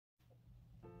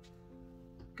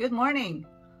Good morning.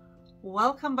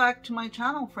 Welcome back to my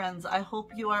channel, friends. I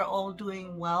hope you are all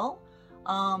doing well.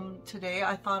 Today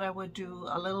I thought I would do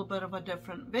a little bit of a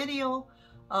different video.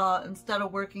 Instead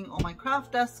of working on my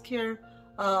craft desk here,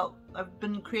 I've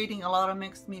been creating a lot of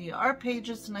mixed media art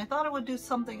pages, and I thought I would do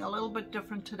something a little bit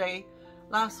different today.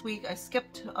 Last week I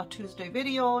skipped a Tuesday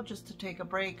video just to take a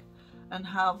break and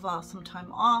have some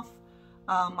time off.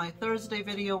 My Thursday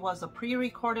video was a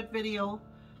pre-recorded video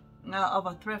of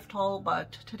a thrift haul,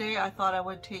 but today I thought I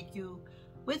would take you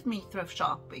with me thrift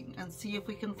shopping and see if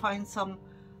we can find some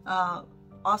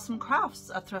awesome crafts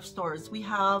at thrift stores. We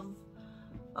have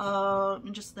let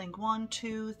me just think, 1,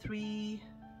 2, 3,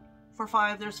 4,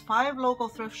 5. There's 5 local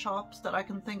thrift shops that I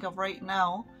can think of right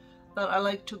now that I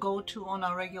like to go to on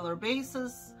a regular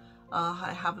basis.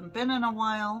 I haven't been in a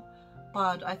while,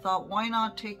 but I thought, why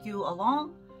not take you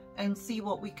along and see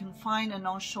what we can find, and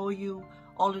I'll show you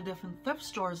all the different thrift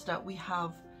stores that we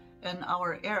have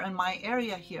in my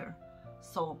area here.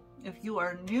 So if you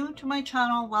are new to my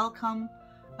channel, welcome.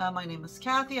 My name is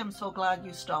Kathy. I'm so glad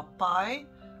you stopped by.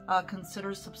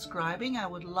 Consider subscribing. I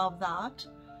would love that.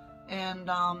 And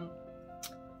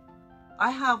I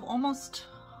have almost,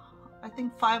 I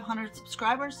think, 500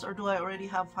 subscribers, or do I already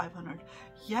have 500?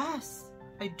 Yes,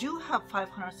 I do have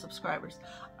 500 subscribers.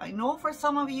 I know for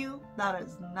some of you that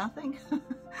is nothing.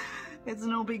 It's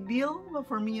no big deal, but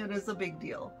for me it is a big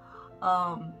deal.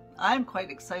 I'm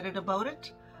quite excited about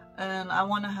it, and I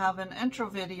want to have an intro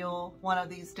video one of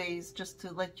these days just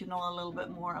to let you know a little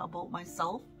bit more about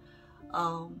myself.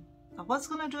 I was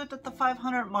going to do it at the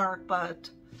 500 mark, but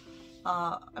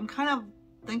I'm kind of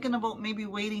thinking about maybe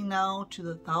waiting now to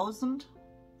the 1,000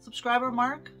 subscriber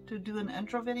mark to do an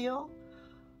intro video.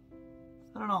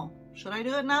 I don't know. Should I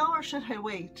do it now or should I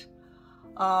wait?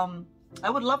 I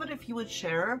would love it if you would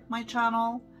share my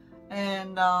channel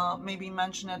and maybe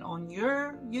mention it on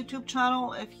your YouTube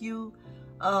channel. If you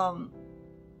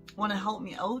want to help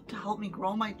me out, to help me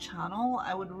grow my channel,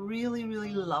 I would really,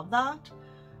 really love that.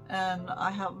 And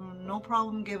I have no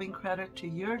problem giving credit to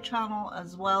your channel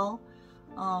as well.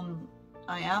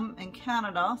 I am in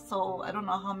Canada, so I don't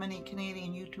know how many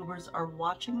Canadian YouTubers are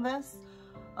watching this.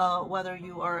 Whether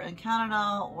you are in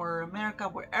Canada or America,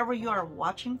 wherever you are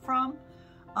watching from,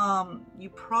 you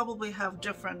probably have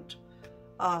different,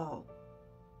 I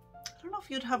don't know if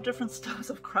you'd have different styles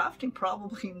of crafting,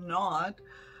 probably not,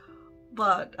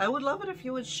 but I would love it if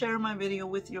you would share my video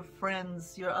with your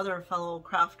friends, your other fellow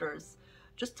crafters,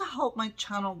 just to help my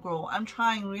channel grow. I'm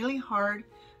trying really hard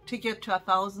to get to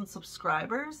 1,000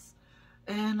 subscribers,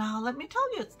 and let me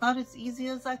tell you, it's not as easy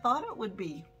as I thought it would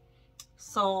be.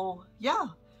 So yeah,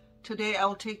 today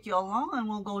I'll take you along and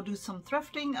we'll go do some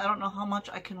thrifting. I don't know how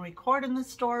much I can record in the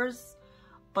stores,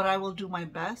 but I will do my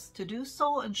best to do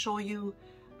so and show you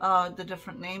the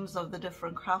different names of the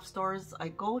different craft stores I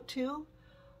go to.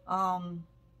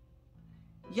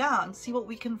 Yeah, and see what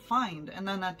we can find. And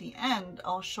then at the end,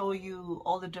 I'll show you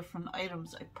all the different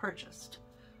items I purchased.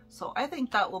 So I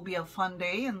think that will be a fun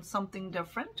day and something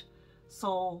different.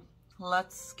 So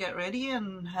let's get ready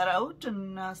and head out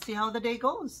and see how the day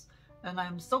goes. And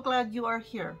I'm so glad you are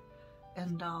here,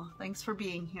 and thanks for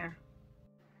being here.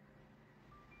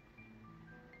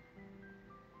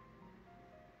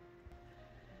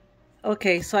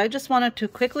 Okay, so I just wanted to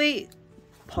quickly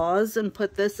pause and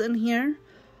put this in here.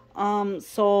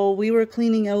 So we were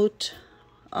cleaning out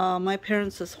my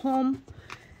parents' home,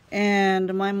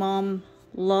 and my mom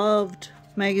loved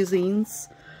magazines.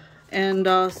 And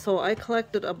so I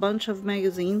collected a bunch of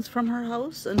magazines from her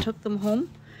house and took them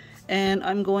home. And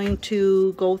I'm going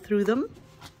to go through them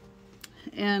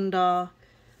and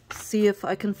see if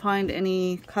I can find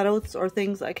any cutouts or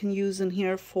things I can use in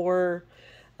here for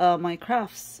my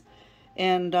crafts.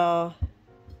 And I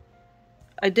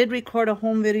did record a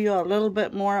home video a little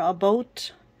bit more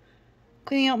about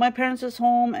cleaning out my parents'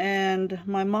 home and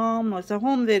my mom. Was a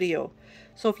home video.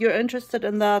 So if you're interested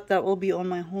in that, that will be on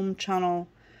my home channel.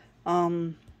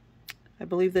 I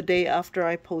believe the day after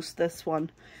I post this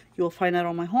one. You will find it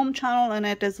on my home channel, and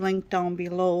it is linked down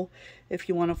below if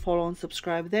you want to follow and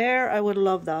subscribe there. I would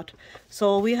love that.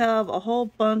 So we have a whole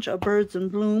bunch of Birds in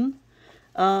Bloom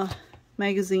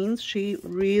magazines. She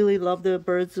really loved the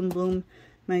Birds in Bloom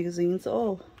magazines.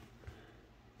 Oh,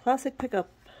 classic pickup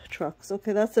trucks.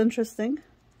 Okay, that's interesting.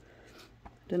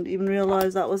 Didn't even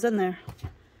realize that was in there.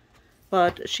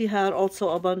 But she had also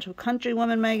a bunch of Country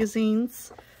Women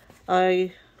magazines.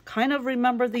 I kind of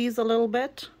remember these a little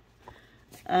bit,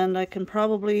 and I can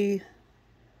probably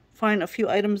find a few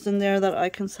items in there that I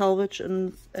can salvage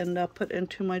and put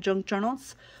into my junk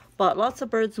journals. But lots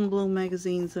of Birds in Bloom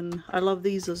magazines, and I love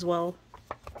these as well.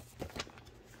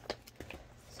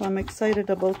 So I'm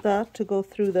excited about that, to go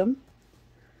through them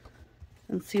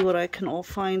and see what I can all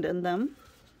find in them.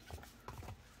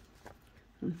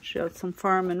 And she had some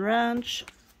farm and ranch.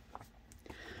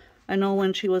 I know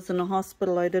when she was in the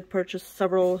hospital, I did purchase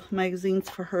several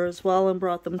magazines for her as well and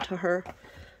brought them to her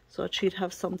so that she'd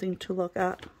have something to look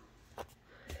at.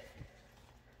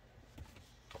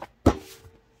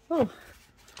 Oh,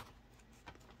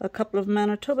 a couple of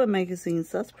Manitoba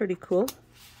magazines. That's pretty cool.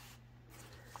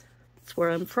 That's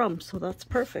where I'm from, so that's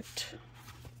perfect.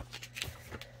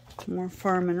 More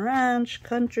farm and ranch,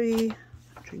 country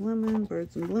women,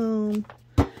 birds in bloom.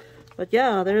 But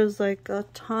yeah, there's like a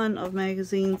ton of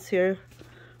magazines here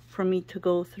for me to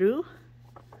go through.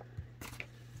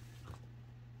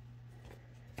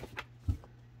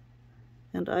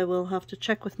 And I will have to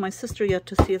check with my sister yet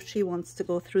to see if she wants to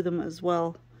go through them as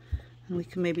well. And we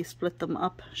can maybe split them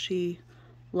up. She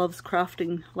loves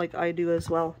crafting like I do as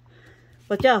well.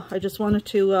 But yeah, I just wanted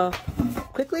to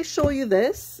quickly show you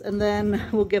this, and then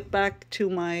we'll get back to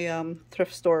my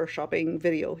thrift store shopping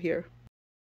video here.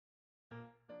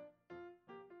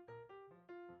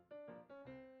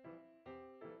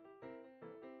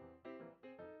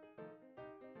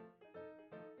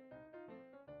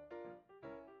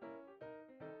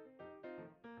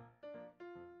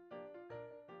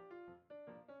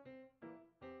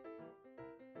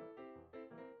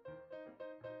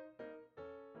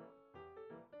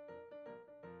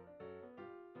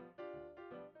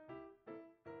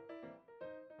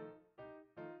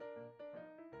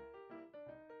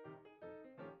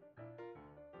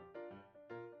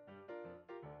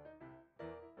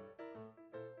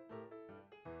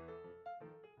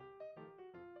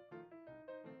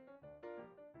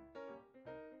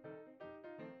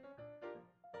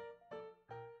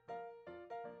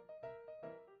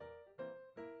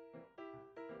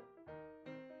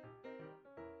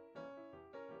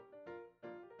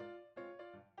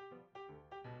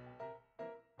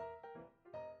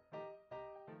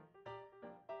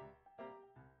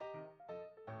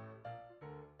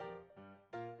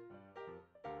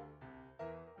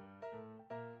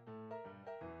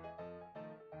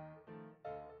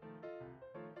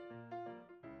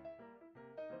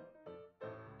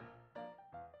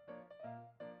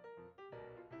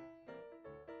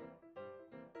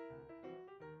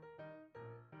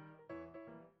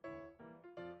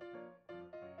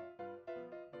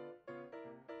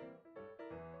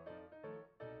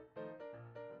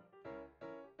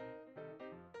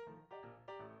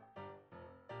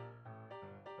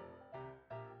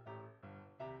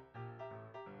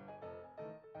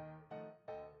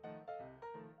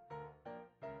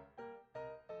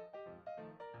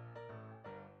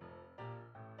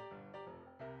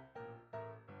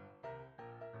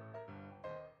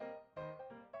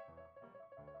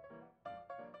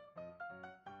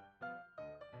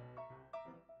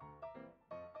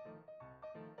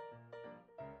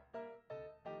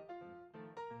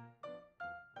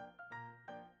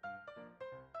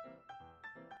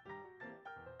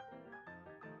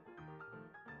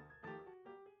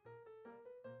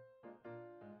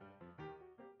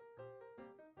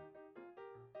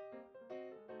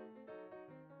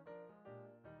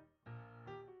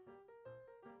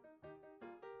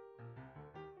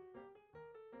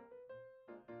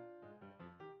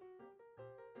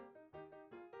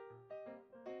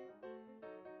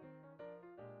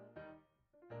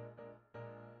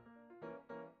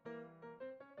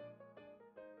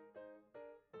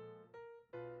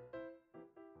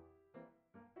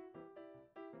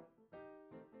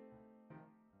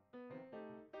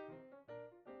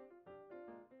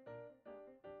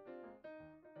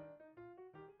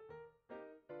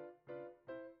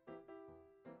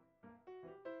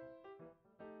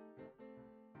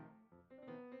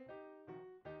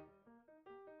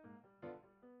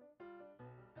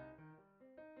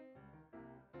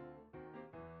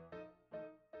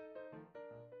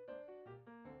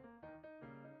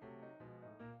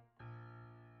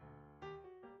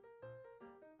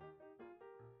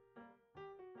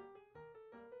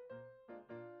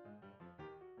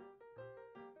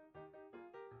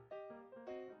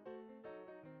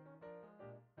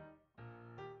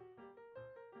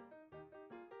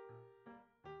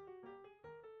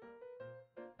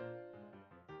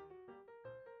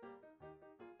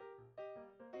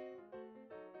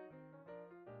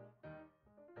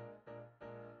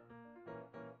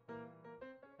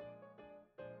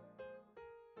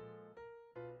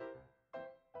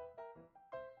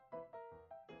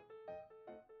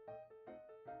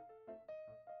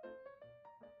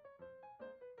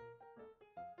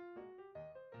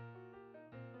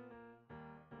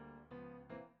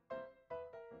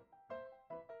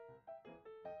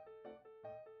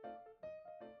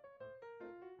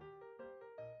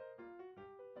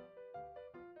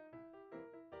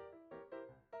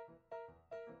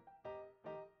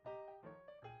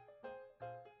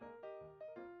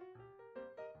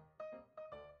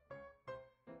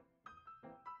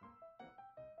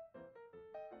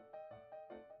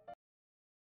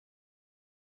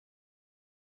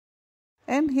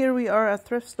 And here we are at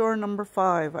thrift store number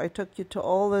 5. I took you to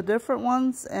all the different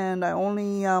ones, and I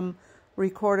only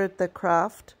recorded the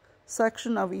craft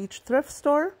section of each thrift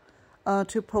store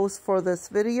to post for this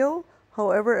video.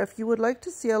 However, if you would like to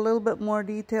see a little bit more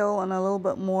detail and a little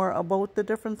bit more about the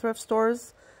different thrift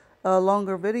stores,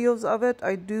 longer videos of it,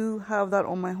 I do have that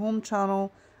on my home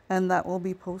channel, and that will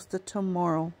be posted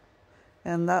tomorrow.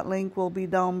 And that link will be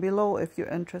down below if you're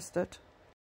interested.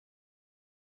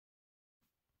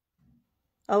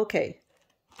 Okay,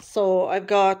 so I've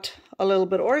got a little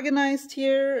bit organized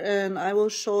here, and I will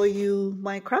show you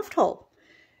my craft haul.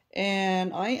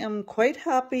 And I am quite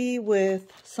happy with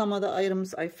some of the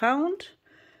items I found.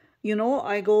 You know,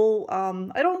 I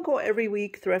don't go every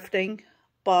week thrifting,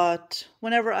 but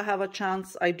whenever I have a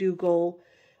chance, I do go,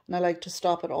 and I like to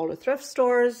stop at all the thrift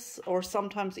stores, or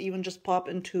sometimes even just pop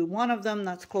into one of them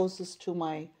that's closest to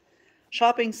my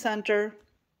shopping center.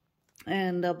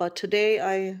 And but today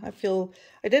I feel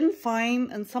I didn't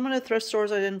find, in some of the thrift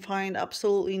stores I didn't find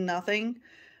absolutely nothing,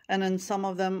 and in some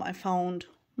of them I found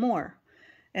more.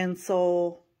 And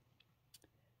so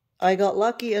I got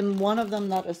lucky in one of them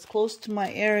that is close to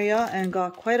my area and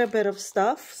got quite a bit of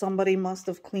stuff. Somebody must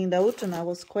have cleaned out, and I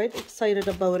was quite excited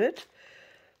about it.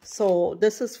 So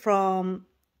this is from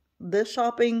this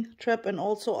shopping trip, and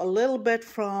also a little bit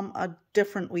from a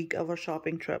different week of a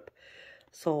shopping trip.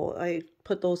 So I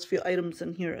put those few items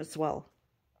in here as well.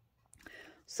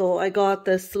 So I got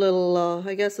this little,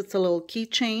 I guess it's a little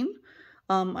keychain.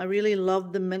 I really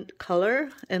love the mint color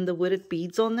and the weighted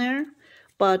beads on there.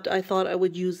 But I thought I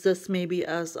would use this maybe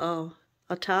as a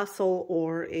tassel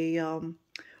or a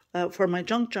for my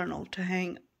junk journal to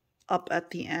hang up at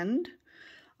the end.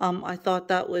 I thought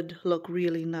that would look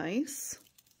really nice.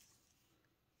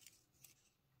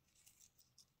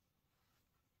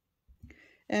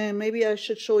 And maybe I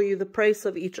should show you the price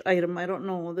of each item. I don't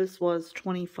know. This was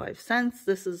 25 cents.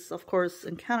 This is, of course,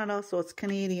 in Canada, so it's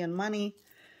Canadian money.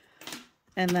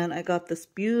 And then I got this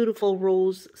beautiful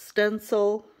rose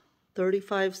stencil,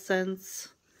 35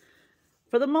 cents.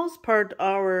 For the most part,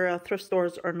 our thrift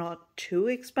stores are not too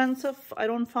expensive, I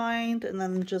don't find. And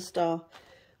then just a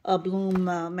Bloom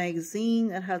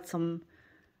magazine. It had some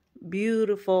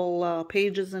beautiful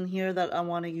pages in here that I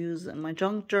want to use in my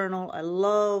junk journal. I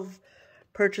love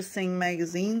purchasing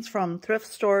magazines from thrift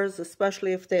stores,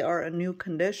 especially if they are in new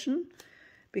condition,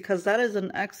 because that is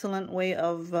an excellent way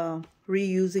of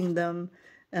reusing them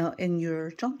in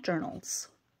your junk journals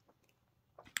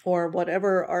or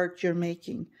whatever art you're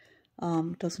making.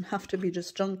 Doesn't have to be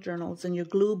just junk journals, in your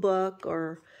glue book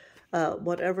or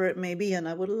whatever it may be. And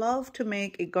I would love to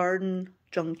make a garden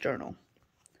junk journal.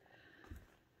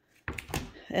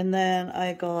 And then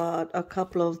I got a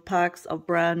couple of packs of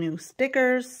brand new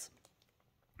stickers.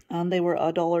 They were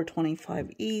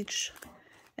 $1.25 each,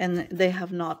 and they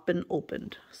have not been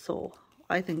opened. So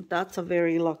I think that's a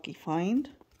very lucky find.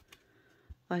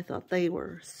 I thought they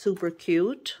were super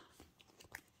cute.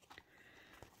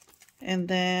 And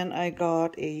then I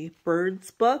got a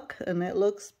birds book, and it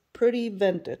looks pretty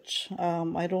vintage.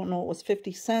 I don't know, it was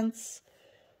 50 cents.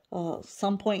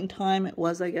 Some point in time it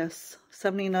was, I guess,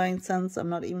 79 cents. I'm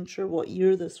not even sure what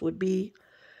year this would be.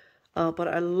 But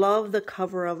I love the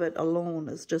cover of it alone.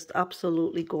 It's just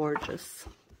absolutely gorgeous.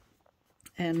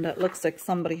 And it looks like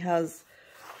somebody has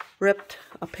ripped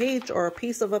a page or a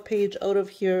piece of a page out of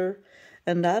here.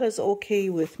 And that is okay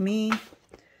with me.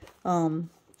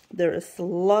 There is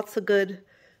lots of good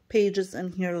pages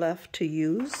in here left to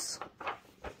use.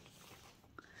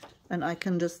 And I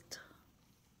can just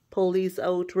pull these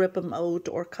out, rip them out,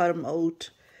 or cut them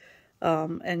out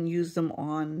and use them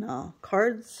on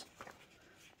cards.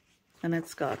 And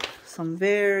it's got some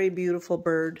very beautiful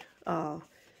bird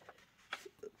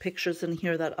pictures in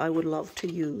here that I would love to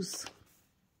use.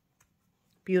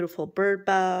 Beautiful bird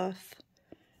bath.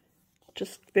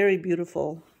 Just very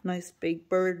beautiful. Nice big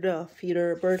bird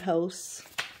feeder, bird house.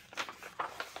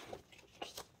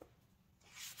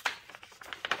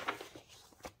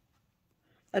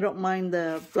 I don't mind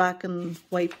the black and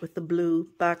white with the blue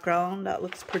background. That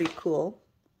looks pretty cool.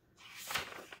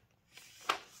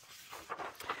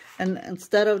 And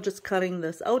instead of just cutting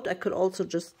this out, I could also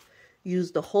just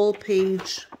use the whole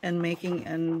page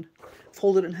and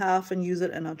fold it in half and use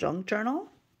it in a junk journal.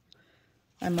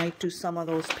 I might do some of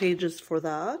those pages for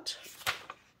that.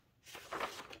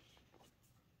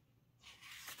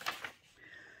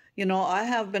 You know, I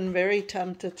have been very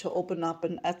tempted to open up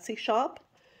an Etsy shop,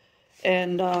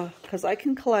 and because I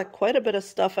can collect quite a bit of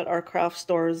stuff at our craft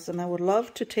stores, and I would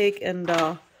love to take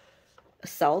and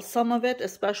sell some of it,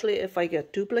 especially if I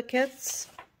get duplicates.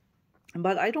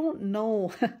 But I don't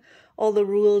know all the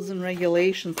rules and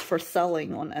regulations for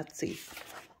selling on Etsy.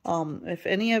 If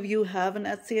any of you have an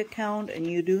Etsy account and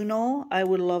you do know, I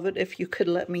would love it if you could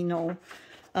let me know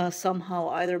somehow,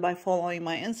 either by following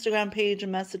my Instagram page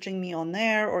and messaging me on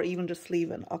there, or even just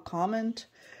leaving a comment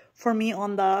for me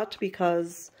on that,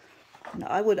 because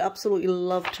I would absolutely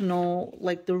love to know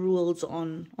like the rules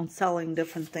on selling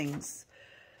different things.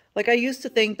 Like, I used to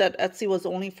think that Etsy was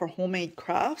only for homemade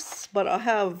crafts, but I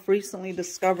have recently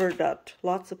discovered that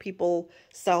lots of people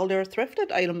sell their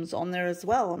thrifted items on there as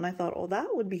well. And I thought, oh, that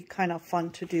would be kind of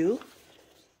fun to do.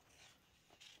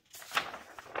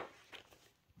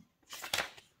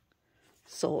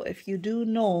 So if you do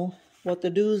know what the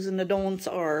do's and the don'ts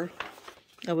are,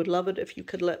 I would love it if you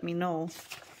could let me know.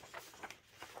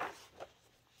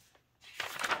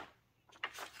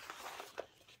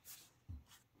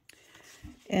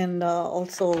 And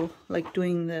also, like,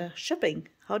 doing the shipping.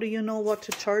 How do you know what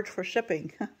to charge for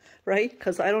shipping, right?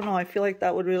 Because I don't know, I feel like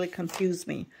that would really confuse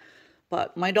me.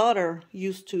 But my daughter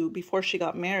used to, before she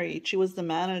got married, she was the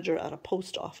manager at a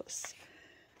post office.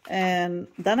 And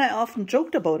then I often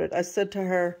joked about it. I said to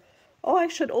her, oh, I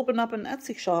should open up an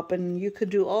Etsy shop and you could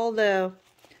do all the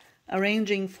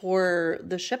arranging for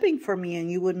the shipping for me and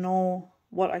you would know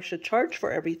what I should charge for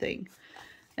everything.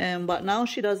 But now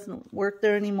she doesn't work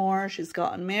there anymore. She's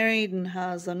gotten married and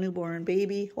has a newborn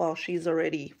baby. Well, she's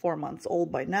already 4 months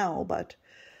old by now, but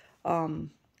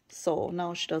so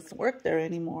now she doesn't work there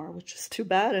anymore, which is too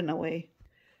bad in a way.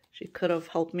 She could have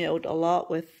helped me out a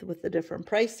lot with the different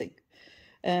pricing.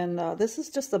 And this is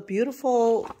just a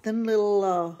beautiful thin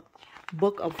little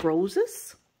book of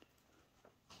roses.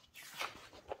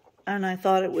 And I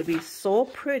thought it would be so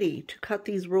pretty to cut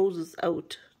these roses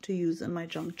out to use in my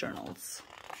junk journals.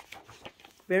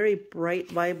 Very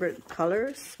bright, vibrant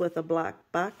colors with a black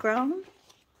background.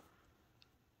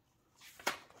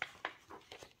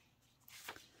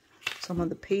 Some of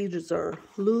the pages are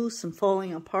loose and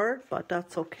falling apart, but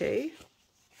that's okay.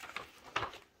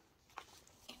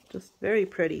 Just very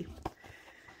pretty.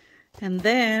 And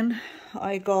then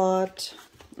I got,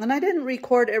 and I didn't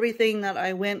record everything that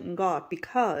I went and got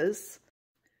because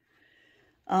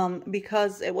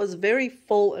it was very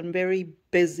full and very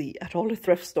busy at all the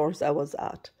thrift stores I was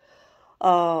at.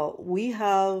 We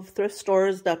have thrift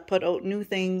stores that put out new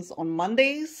things on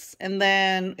Mondays, and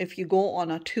then if you go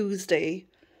on a Tuesday,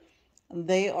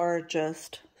 they are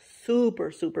just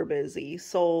super, super busy.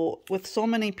 So with so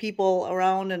many people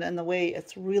around and in the way,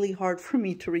 it's really hard for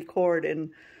me to record,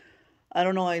 and I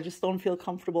don't know, I just don't feel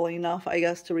comfortable enough, I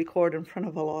guess, to record in front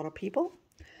of a lot of people.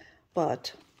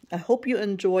 But I hope you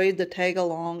enjoyed the tag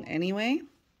along anyway.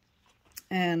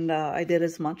 And I did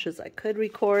as much as I could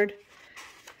record.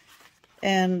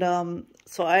 And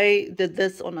so I did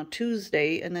this on a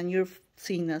Tuesday, and then you're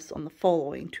seeing this on the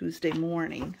following Tuesday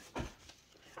morning.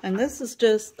 And this is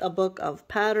just a book of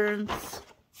patterns.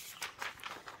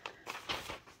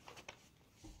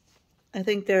 I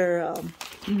think they're,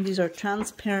 these are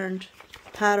transparent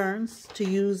patterns to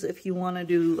use if you want to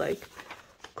do like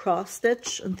cross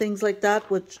stitch and things like that,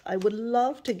 which I would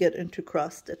love to get into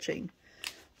cross stitching.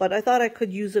 But I thought I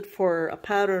could use it for a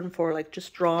pattern for like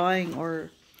just drawing or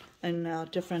in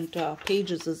different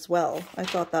pages as well. I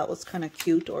thought that was kind of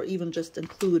cute, or even just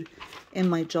include in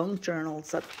my junk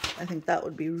journals. That I think that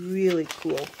would be really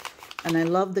cool. And I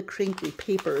love the crinkly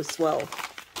paper as well.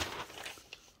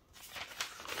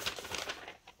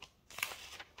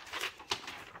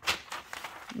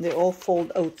 They all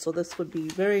fold out, so this would be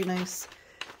very nice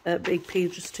big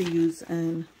pages to use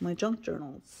in my junk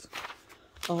journals.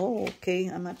 Oh, okay,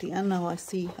 I'm at the end now. I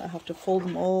see I have to fold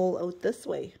them all out this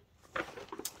way.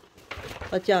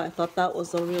 But yeah, I thought that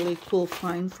was a really cool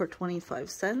find for 25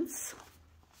 cents.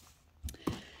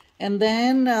 And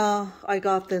then I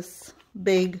got this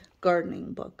big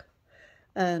gardening book.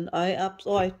 And I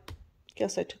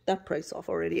guess I took that price off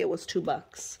already. It was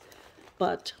 $2.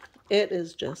 But it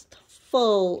is just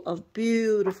full of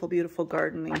beautiful, beautiful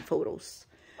gardening photos.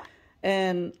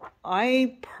 And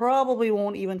I probably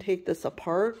won't even take this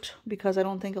apart because I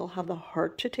don't think I'll have the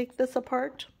heart to take this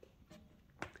apart.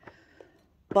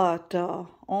 But,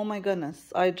 oh my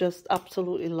goodness, I just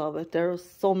absolutely love it. There are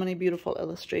so many beautiful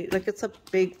illustrations. Like, it's a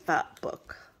big fat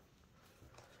book.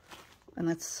 And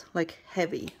it's like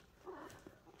heavy.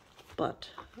 But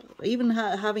even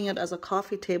having it as a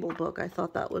coffee table book, I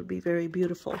thought that would be very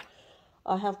beautiful.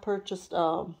 I have purchased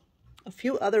a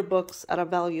few other books at a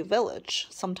Value Village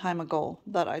some time ago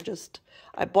that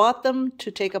I bought them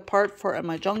to take apart for in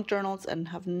my junk journals and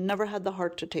have never had the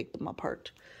heart to take them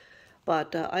apart.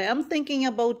 But I am thinking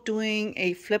about doing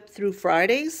a flip through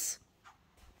Fridays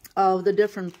of the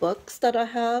different books that I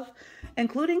have,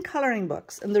 including coloring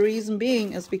books. And the reason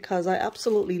being is because I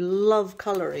absolutely love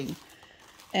coloring.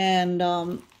 And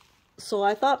So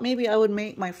I thought maybe I would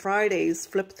make my Fridays,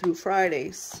 flip through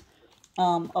Fridays,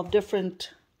 of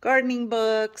different gardening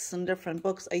books and different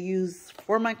books I use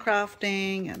for my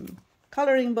crafting and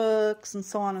coloring books and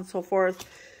so on and so forth.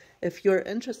 If you're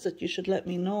interested, you should let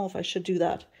me know if I should do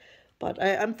that. But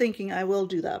I'm thinking I will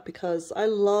do that because I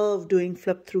love doing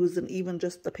flip throughs and even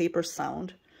just the paper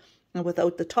sound. And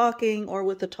without the talking or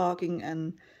with the talking,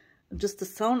 and just the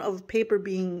sound of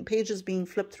pages being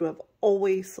flipped through. I've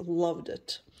always loved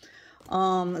it.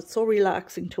 It's so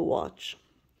relaxing to watch.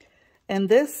 And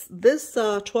this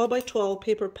 12 by 12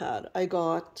 paper pad I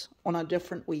got on a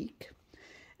different week.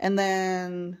 And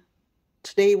then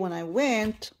today when I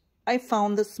went, I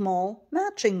found the small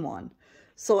matching one.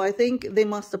 So I think they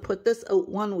must have put this out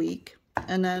one week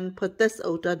and then put this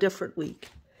out a different week.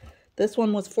 This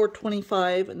one was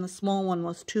 $4.25 and the small one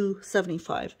was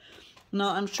 $2.75. Now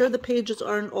I'm sure the pages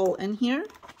aren't all in here.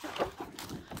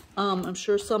 I'm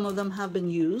sure some of them have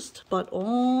been used, but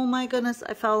oh my goodness,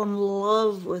 I fell in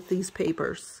love with these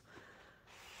papers.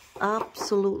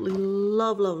 Absolutely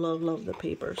love, love, love, love the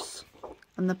papers.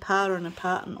 And the pattern and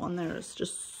pattern on there is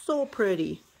just so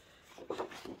pretty.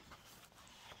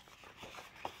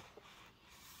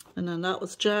 And then that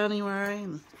was January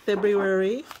and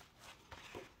February.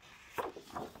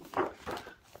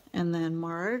 And then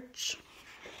March.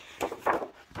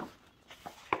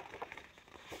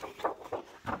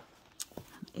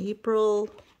 April.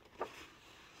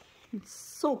 It's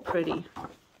so pretty.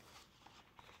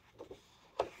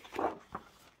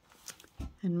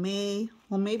 And May.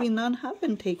 Well, maybe none have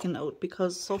been taken out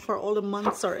because so far all the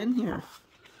months are in here.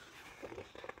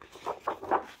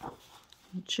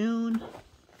 June.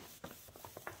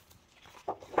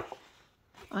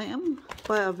 I am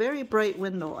by a very bright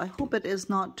window. I hope it is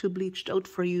not too bleached out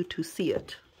for you to see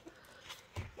it.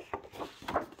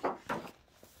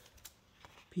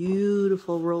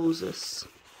 Beautiful roses.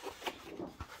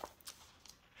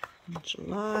 In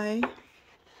July.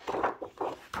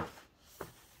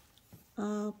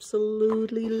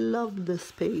 Absolutely love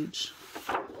this page.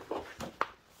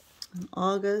 In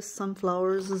August,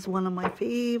 sunflowers is one of my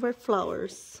favorite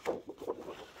flowers.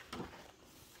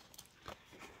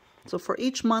 So for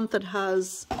each month it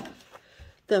has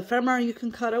the ephemera you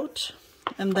can cut out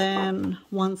and then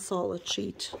one solid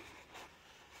sheet.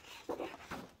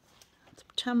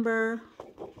 September.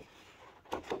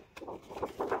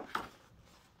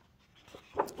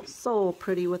 So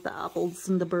pretty with the apples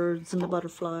and the birds and the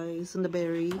butterflies and the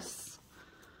berries.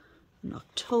 In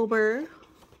October.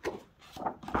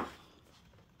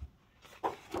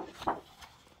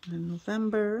 In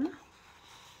November.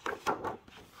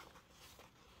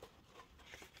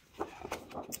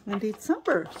 And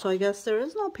December. So I guess there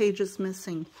is no pages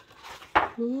missing.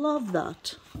 Love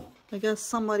that. I guess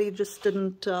somebody just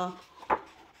didn't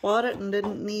bought it and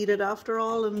didn't need it after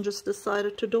all and just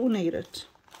decided to donate it.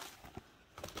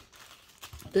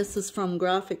 This is from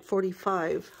Graphic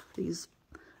 45. This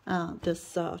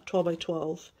 12 by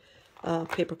 12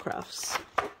 paper crafts.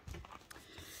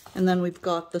 And then we've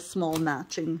got the small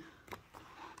matching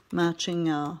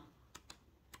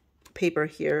paper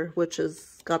here, which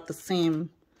has got the same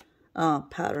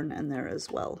pattern in there as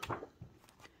well.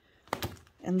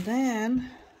 And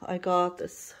then I got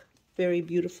this very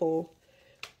beautiful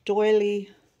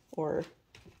doily, or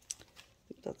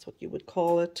that's what you would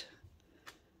call it.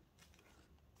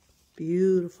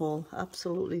 Beautiful,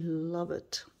 absolutely love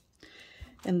it.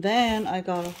 And then I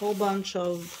got a whole bunch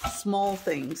of small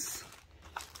things.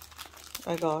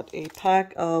 I got a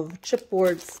pack of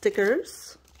chipboard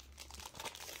stickers.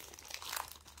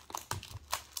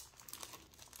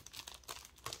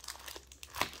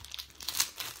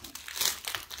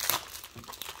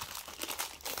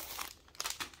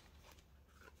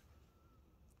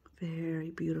 Very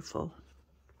beautiful.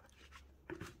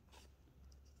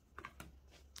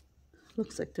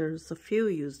 Looks like there's a few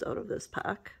used out of this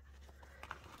pack.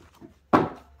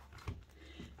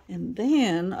 And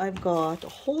then I've got a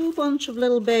whole bunch of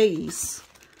little baggies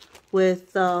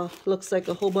with, looks like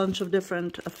a whole bunch of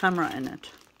different ephemera in it.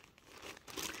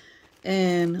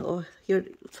 And oh, here,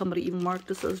 somebody even marked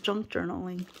this as junk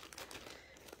journaling.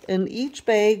 And each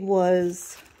bag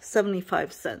was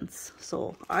 75 cents.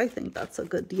 So I think that's a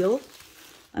good deal.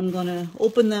 I'm going to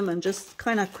open them and just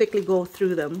kind of quickly go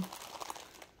through them.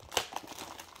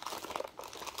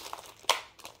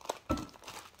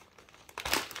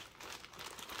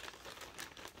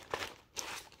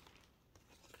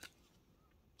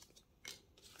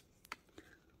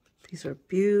 These are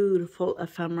beautiful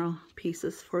ephemera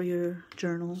pieces for your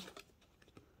journal.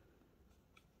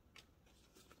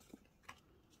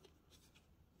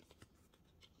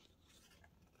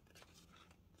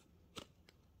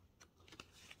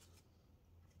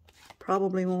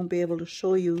 probably won't be able to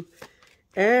show you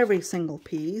every single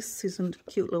piece. Here's a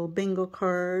cute little bingo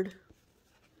card.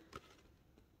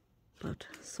 But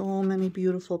so many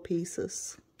beautiful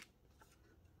pieces.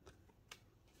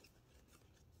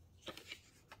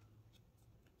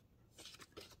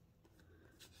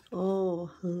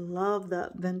 Oh, love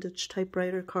that vintage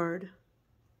typewriter card.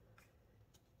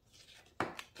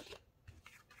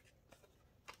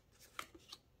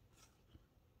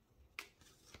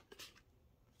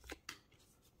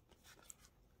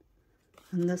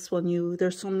 And this one,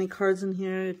 there's so many cards in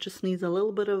here, it just needs a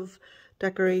little bit of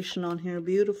decoration on here.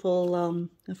 Beautiful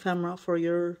ephemera for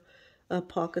your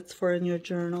pockets for in your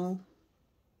journal.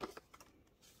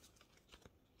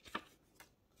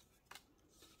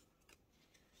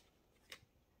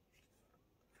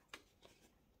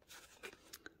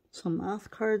 Some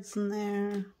math cards in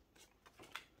there.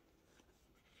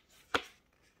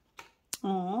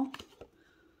 Oh,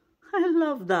 I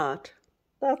love that.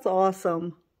 That's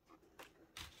awesome.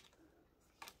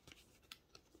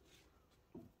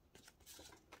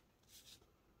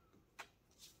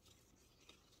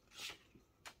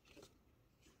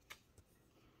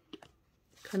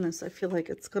 Goodness, I feel like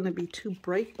it's going to be too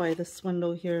bright by this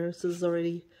window here. This is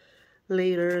already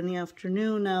later in the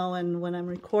afternoon now, and when I'm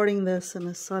recording this, and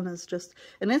the sun is just,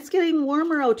 and it's getting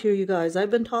warmer out here, you guys.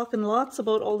 I've been talking lots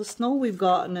about all the snow we've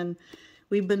gotten, and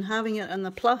we've been having it in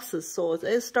the pluses, so it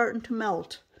is starting to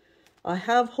melt. I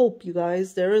have hope, you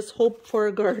guys. There is hope for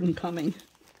a garden coming.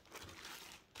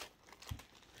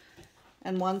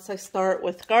 And once I start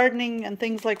with gardening and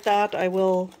things like that, I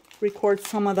will record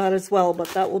some of that as well, but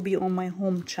that will be on my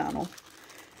home channel.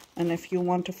 And if you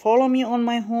want to follow me on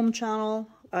my home channel,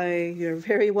 you're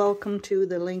very welcome to.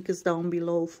 The link is down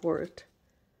below for it.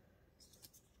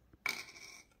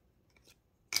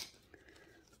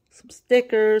 Some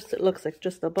stickers. It looks like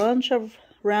just a bunch of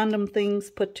random things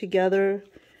put together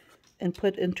and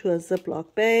put into a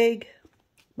Ziploc bag,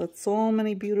 but so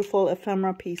many beautiful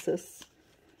ephemera pieces.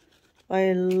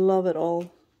 I love it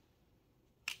all.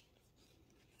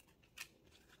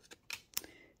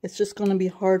 It's just going to be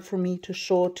hard for me to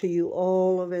show to you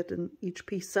all of it and each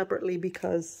piece separately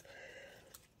because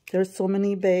there's so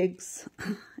many bags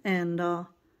and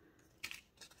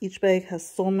each bag has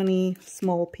so many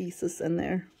small pieces in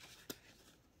there.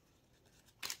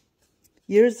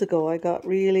 Years ago, I got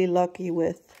really lucky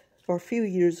with, or a few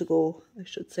years ago, I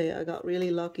should say, I got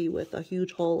really lucky with a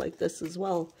huge haul like this as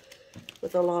well,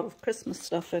 with a lot of Christmas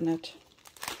stuff in it.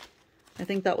 I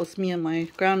think that was me and my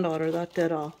granddaughter that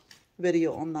did a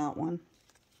video on that one.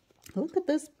 Look at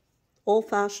this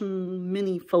old-fashioned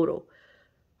mini photo.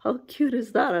 How cute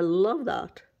is that? I love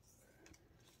that.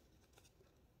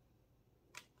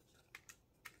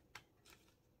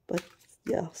 But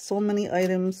yeah, so many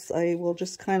items. I will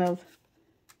just kind of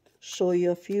show you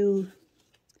a few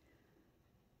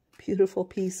beautiful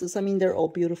pieces. I mean, they're all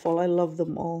beautiful. I love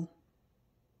them all.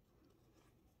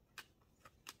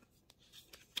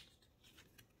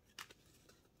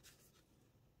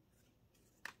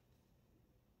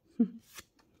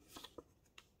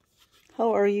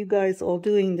 How are you guys all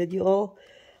doing? How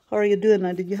are you doing?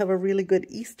 Did you have a really good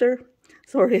Easter?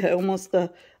 Sorry, I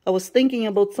was thinking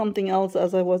about something else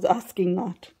as I was asking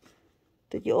that.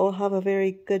 Did you all have a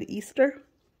very good Easter?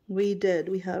 We did.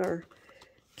 We had our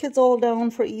kids all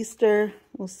down for Easter.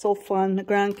 It was so fun. The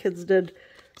grandkids did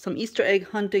some Easter egg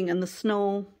hunting in the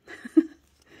snow.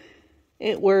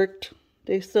 It worked.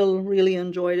 They still really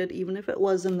enjoyed it, even if it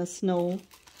was in the snow.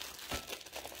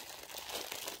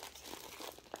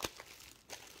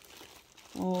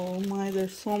 Oh my,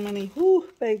 there's so many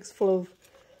bags full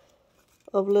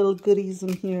of little goodies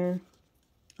in here.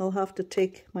 I'll have to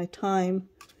take my time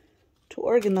to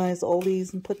organize all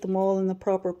these and put them all in the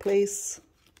proper place.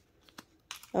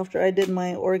 After I did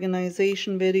my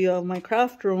organization video of my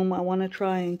craft room, I want to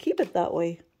try and keep it that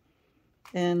way.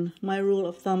 And my rule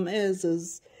of thumb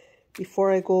is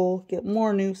before I go get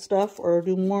more new stuff or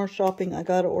do more shopping, I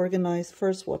gotta organize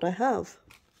first what I have.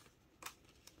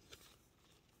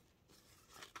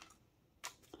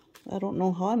 I don't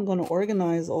know how I'm going to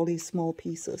organize all these small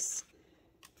pieces,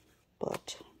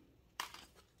 but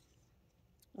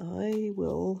I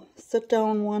will sit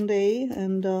down one day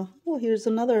and, oh, here's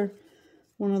another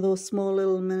one of those small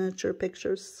little miniature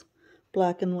pictures,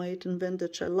 black and white and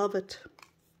vintage. I love it.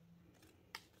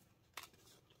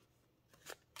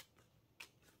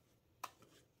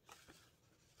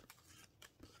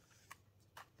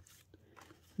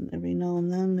 And every now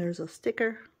and then there's a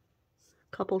sticker.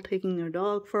 Couple taking their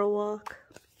dog for a walk.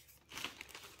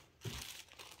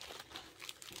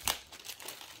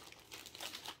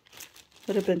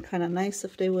 Would have been kind of nice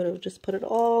if they would have just put it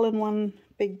all in one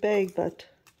big bag, but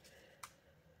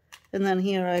And then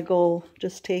here I go,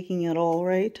 just taking it all,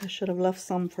 right? I should have left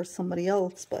some for somebody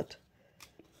else, but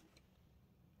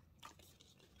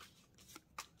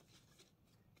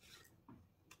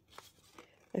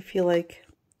I feel like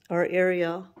our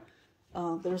area,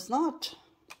 there's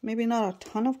maybe not a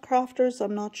ton of crafters,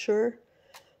 I'm not sure,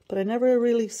 but I never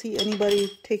really see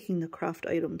anybody taking the craft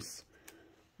items.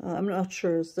 I'm not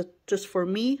sure, is that just for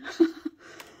me?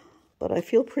 But I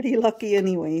feel pretty lucky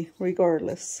anyway,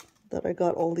 regardless, that I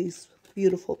got all these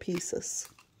beautiful pieces.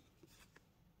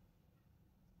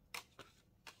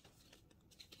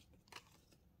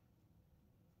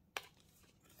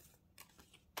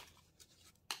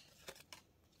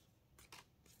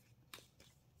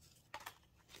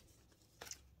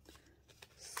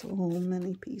 So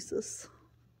many pieces.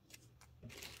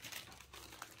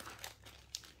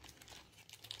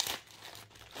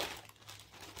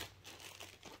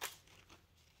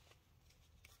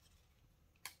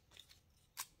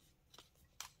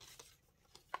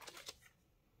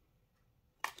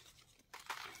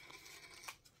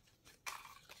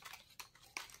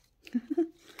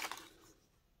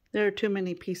 There are too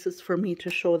many pieces for me to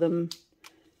show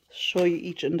you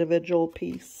each individual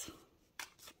piece.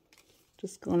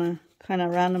 Just gonna kind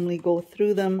of randomly go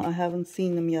through them. I haven't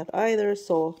seen them yet either,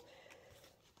 so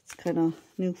it's kind of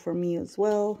new for me as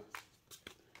well.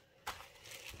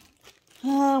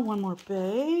 One more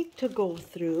bag to go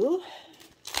through.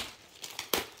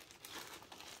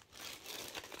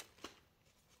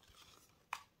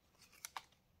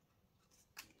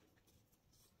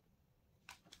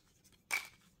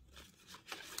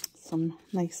 Some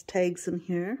nice tags in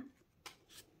here.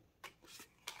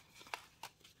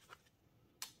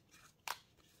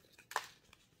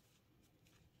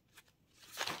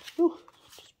 Ooh,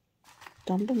 just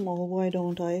dump them all, why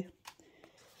don't I?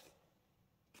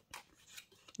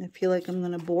 I feel like I'm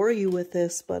going to bore you with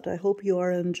this, but I hope you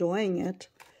are enjoying it.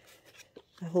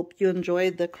 I hope you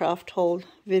enjoyed the craft haul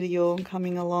video and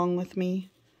coming along with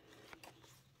me.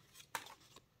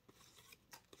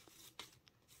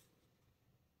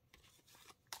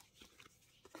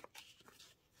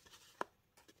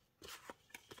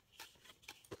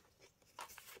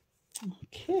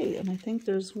 Okay, and I think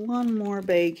there's one more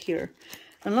bag here.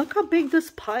 And look how big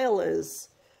this pile is.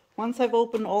 Once I've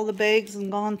opened all the bags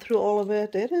and gone through all of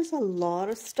it, it is a lot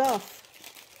of stuff.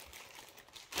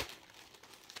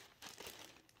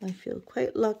 I feel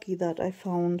quite lucky that I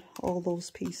found all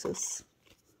those pieces.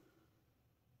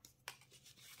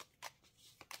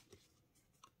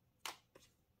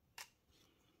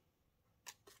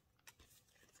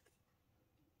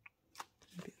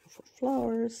 Beautiful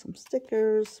flowers, some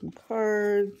stickers, some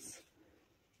cards.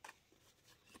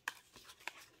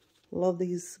 Love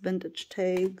these vintage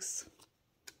tags.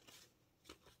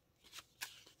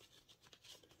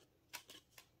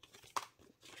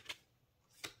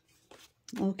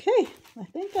 Okay, I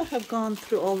think I have gone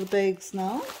through all the bags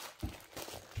now.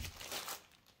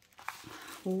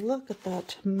 Look at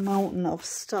that mountain of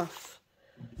stuff.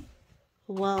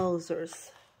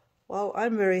 Wowzers. Wow,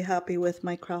 I'm very happy with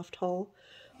my craft haul,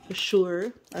 for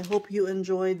sure. I hope you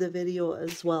enjoyed the video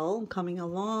as well, coming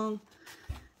along.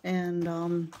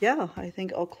 And yeah, I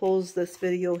think I'll close this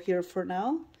video here for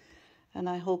now. And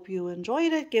I hope you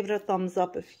enjoyed it. Give it a thumbs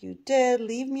up if you did.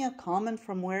 Leave me a comment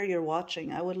from where you're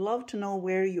watching. I would love to know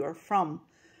where you are from,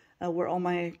 where all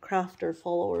my crafter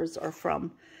followers are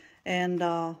from. And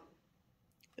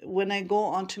when I go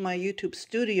onto my YouTube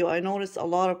studio, I notice a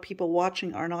lot of people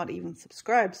watching are not even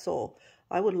subscribed. So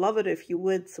I would love it if you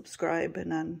would subscribe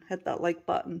and then hit that like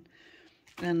button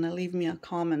and leave me a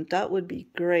comment. That would be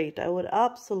great. I would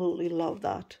absolutely love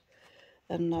that.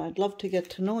 And I'd love to get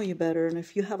to know you better. And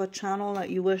if you have a channel that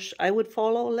you wish I would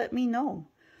follow, let me know.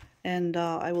 And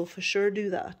I will for sure do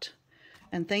that.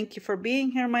 And thank you for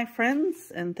being here, my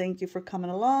friends. And thank you for coming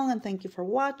along. And thank you for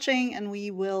watching. And we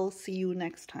will see you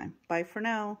next time. Bye for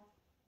now.